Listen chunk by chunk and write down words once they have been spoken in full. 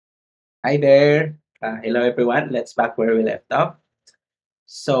Hi there. Hello, everyone. Let's back where we left off.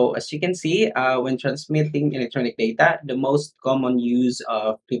 So, as you can see, when transmitting electronic data, the most common use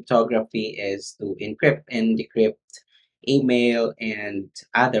of cryptography is to encrypt and decrypt email and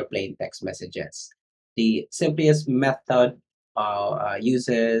other plain text messages. The simplest method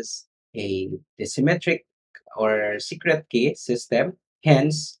uses a the symmetric or secret key system.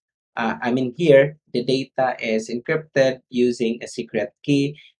 Hence, here the data is encrypted using a secret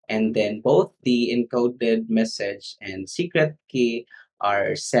key, and then both the encoded message and secret key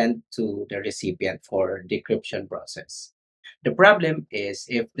are sent to the recipient for decryption process. The problem is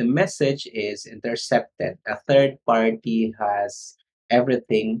if the message is intercepted, a third party has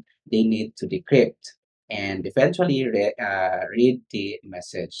everything they need to decrypt and eventually read the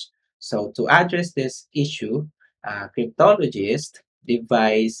message. So to address this issue, cryptologists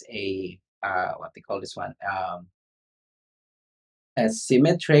devise a what they call this one a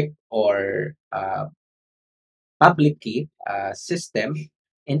symmetric or public key system.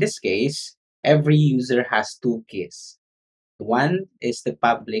 In this case, every user has two keys. One is the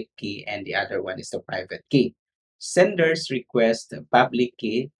public key and the other one is the private key. Senders request the public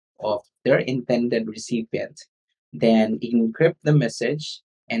key of their intended recipient, then encrypt the message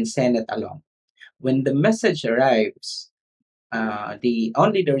and send it along. When the message arrives, the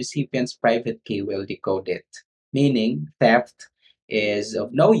only the recipient's private key will decode it, meaning theft is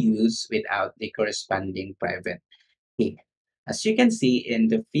of no use without the corresponding private key. As you can see in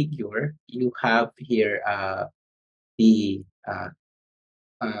the figure, you have here the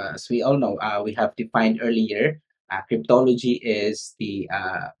as we all know, we have defined earlier, cryptology is the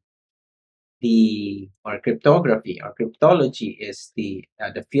or cryptography or cryptology is the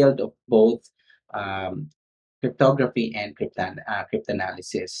field of both um, cryptography and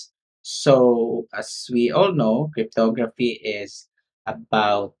cryptanalysis. So, as we all know, cryptography is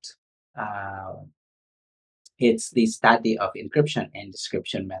about uh, it's the study of encryption and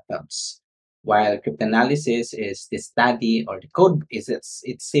description methods. While cryptanalysis is the study or the code is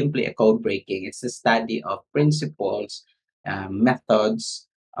it's simply a code breaking. It's the study of principles, methods,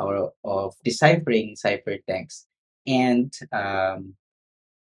 or of deciphering ciphertext. And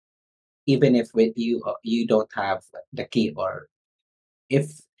even if with you don't have the key, or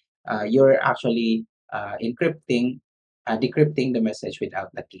if you're actually decrypting the message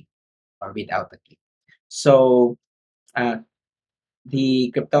without the key or without the key. So uh,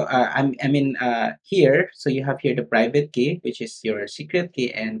 the crypto here, so you have here the private key, which is your secret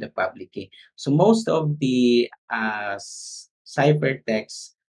key, and the public key. So most of the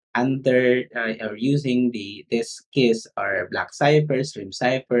ciphertext under or using these keys are black cipher, stream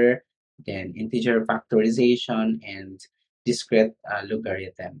cipher, then integer factorization, and discrete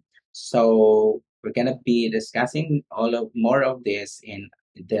logarithm. So we're gonna be discussing all of more of this in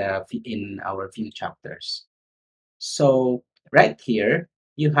our few chapters. So right here,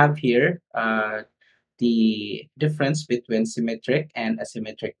 you have here the difference between symmetric and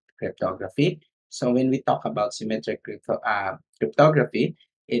asymmetric cryptography. So when we talk about symmetric cryptography,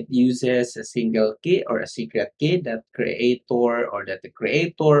 it uses a single key or a secret key that the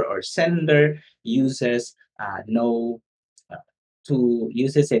creator or sender uses no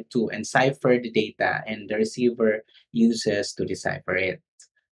uses it to encipher the data, and the receiver uses to decipher it,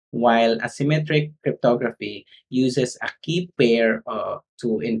 while asymmetric cryptography uses a key pair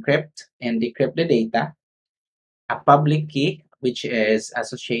to encrypt and decrypt the data, a public key, which is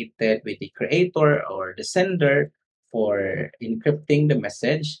associated with the creator or the sender for encrypting the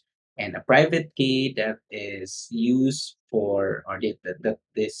message, and a private key that is used for, or that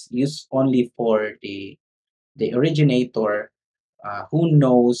is used only for the originator, who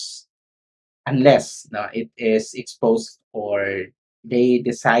knows, unless it is exposed or they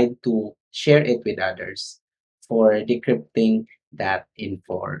decide to share it with others for decrypting that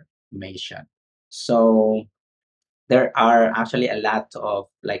information. So there are actually a lot of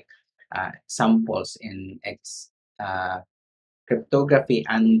like samples in cryptography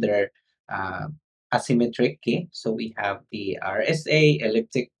under uh, asymmetric key. So we have the RSA,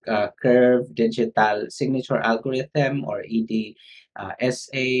 elliptic curve digital signature algorithm, or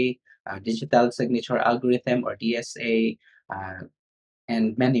EDSA, digital signature algorithm, or DSA,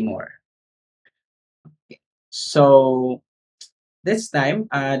 and many more. So this time,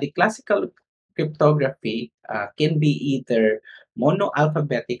 the classical cryptography can be either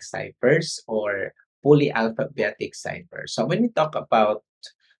monoalphabetic ciphers or polyalphabetic ciphers. So when we talk about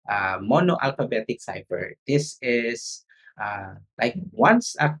monoalphabetic cipher, this is like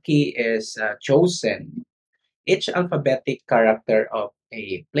once a key is chosen, each alphabetic character of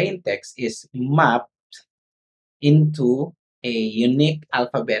a plain text is mapped into a unique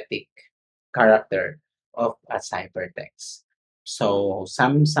alphabetic. character of a ciphertext. So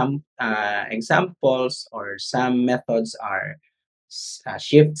some examples or some methods are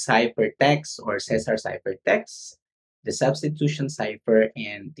shift ciphertext or Caesar ciphertext, the substitution cipher,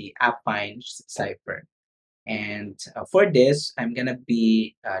 and the affine cipher. And for this, I'm gonna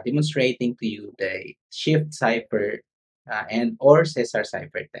be demonstrating to you the shift cipher and or Caesar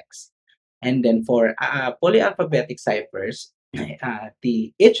ciphertext. And then for polyalphabetic ciphers,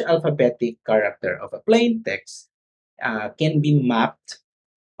 the each alphabetic character of a plain text can be mapped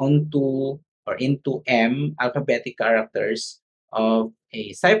onto or into M alphabetic characters of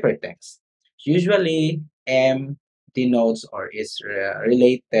a ciphertext. Usually, M denotes or is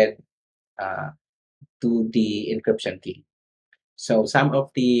related uh, to the encryption key. So some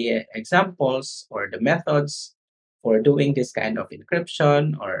of the examples or the methods for doing this kind of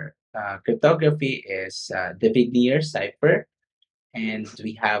encryption or cryptography is the Vignir cipher, and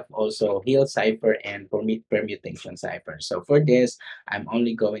we have also Hill cipher and permutation cipher. So for this, I'm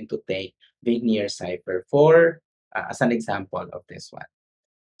only going to take Vignir cipher for as an example of this one.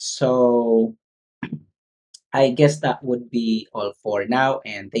 So I guess that would be all for now.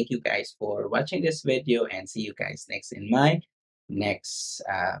 And thank you guys for watching this video and see you guys next in my next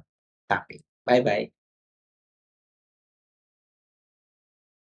topic. Bye bye.